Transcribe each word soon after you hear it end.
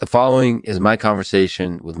following is my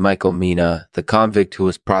conversation with Michael Mina, the convict who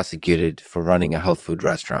was prosecuted for running a health food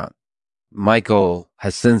restaurant. Michael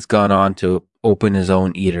has since gone on to open his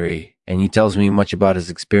own eatery, and he tells me much about his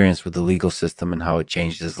experience with the legal system and how it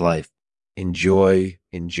changed his life. Enjoy.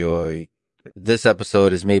 This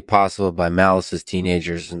episode is made possible by Malice's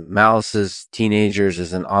Teenagers. And Malice's Teenagers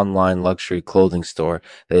is an online luxury clothing store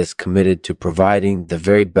that is committed to providing the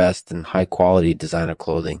very best and high-quality designer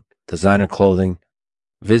clothing.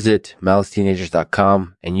 Visit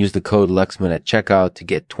maliceteenagers.com and use the code Lexman at checkout to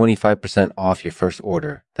get 25% off your first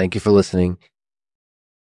order. Thank you for listening.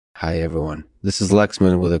 Hi, everyone. This is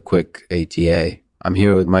Lexman with a quick ATA. I'm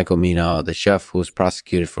here with Michael Mina, the chef who was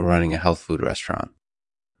prosecuted for running a health food restaurant.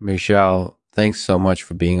 Michelle, thanks so much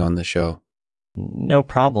for being on the show. No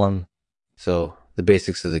problem. So, the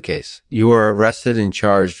basics of the case. You were arrested and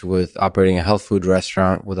charged with operating a health food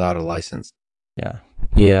restaurant without a license.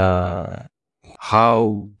 Yeah.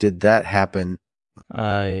 How did that happen?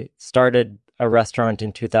 I started a restaurant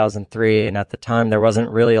in 2003, and at the time, there wasn't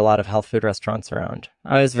really a lot of health food restaurants around.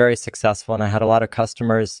 I was very successful, and I had a lot of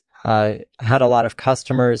customers.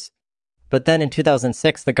 But then in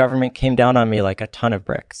 2006, the government came down on me like a ton of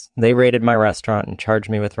bricks. They raided my restaurant and charged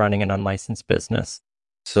me with running an unlicensed business.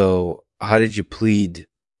 So, how did you plead?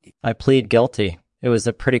 I plead guilty. It was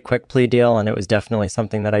a pretty quick plea deal, and it was definitely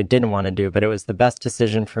something that I didn't want to do, but it was the best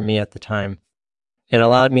decision for me at the time. It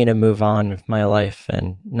allowed me to move on with my life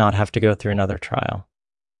and not have to go through another trial.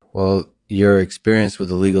 Well, your experience with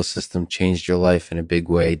the legal system changed your life in a big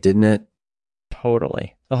way, didn't it?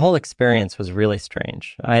 Totally. The whole experience was really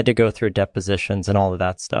strange. I had to go through depositions and all of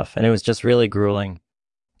that stuff, and it was just really grueling.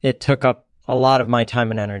 It took up a lot of my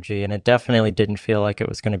time and energy, and it definitely didn't feel like it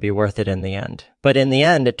was going to be worth it in the end. But in the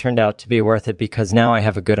end, it turned out to be worth it because now I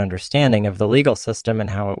have a good understanding of the legal system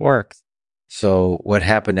and how it works. So, what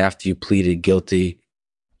happened after you pleaded guilty?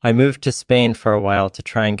 I moved to Spain for a while to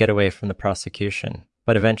try and get away from the prosecution,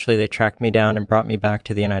 but eventually they tracked me down and brought me back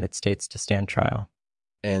to the United States to stand trial.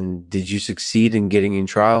 And did you succeed in getting in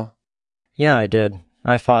trial? Yeah, I did.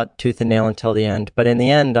 I fought tooth and nail until the end, but in the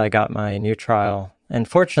end, I got my new trial. And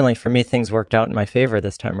fortunately for me, things worked out in my favor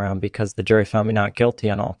this time around because the jury found me not guilty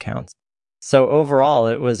on all counts. So overall,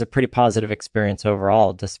 it was a pretty positive experience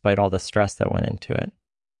overall, despite all the stress that went into it.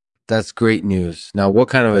 That's great news. Now, what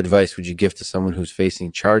kind of advice would you give to someone who's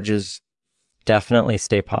facing charges? Definitely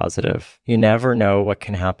stay positive. You never know what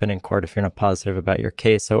can happen in court if you're not positive about your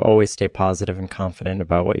case, so always stay positive and confident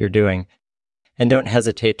about what you're doing. And don't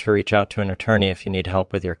hesitate to reach out to an attorney if you need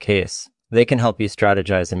help with your case. They can help you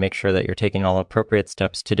strategize and make sure that you're taking all appropriate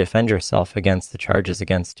steps to defend yourself against the charges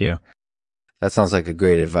against you. That sounds like a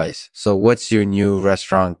great advice. So what's your new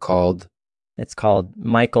restaurant called? It's called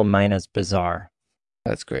Michael Mina's Bazaar.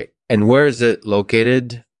 That's great. And where is it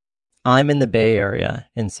located? I'm in the Bay Area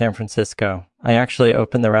in San Francisco. I actually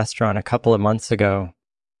opened the restaurant a couple of months ago.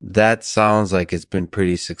 That sounds like it's been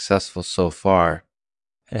pretty successful so far.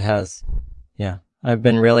 It has. Yeah. I've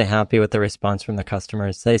been really happy with the response from the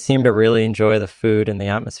customers. They seem to really enjoy the food and the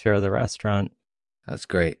atmosphere of the restaurant. That's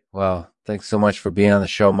great. Well, thanks so much for being on the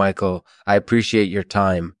show, Michael. I appreciate your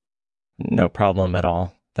time. No problem at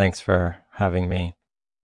all. Thanks for having me.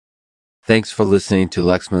 Thanks for listening to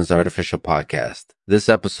Lexman's Artificial Podcast. This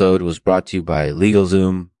episode was brought to you by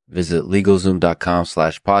LegalZoom. Visit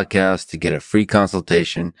LegalZoom.com/podcast to get a free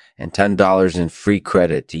consultation and $10 in free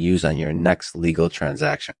credit to use on your next legal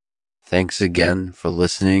transaction. Thanks again for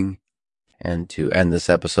listening. And to end this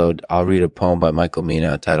episode, I'll read a poem by Michael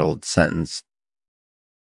Mina titled Sentence.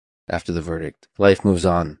 After the verdict, life moves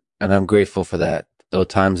on, and I'm grateful for that. Though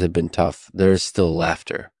times have been tough, there is still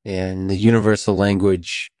laughter and the universal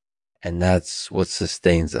language, and that's what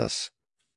sustains us.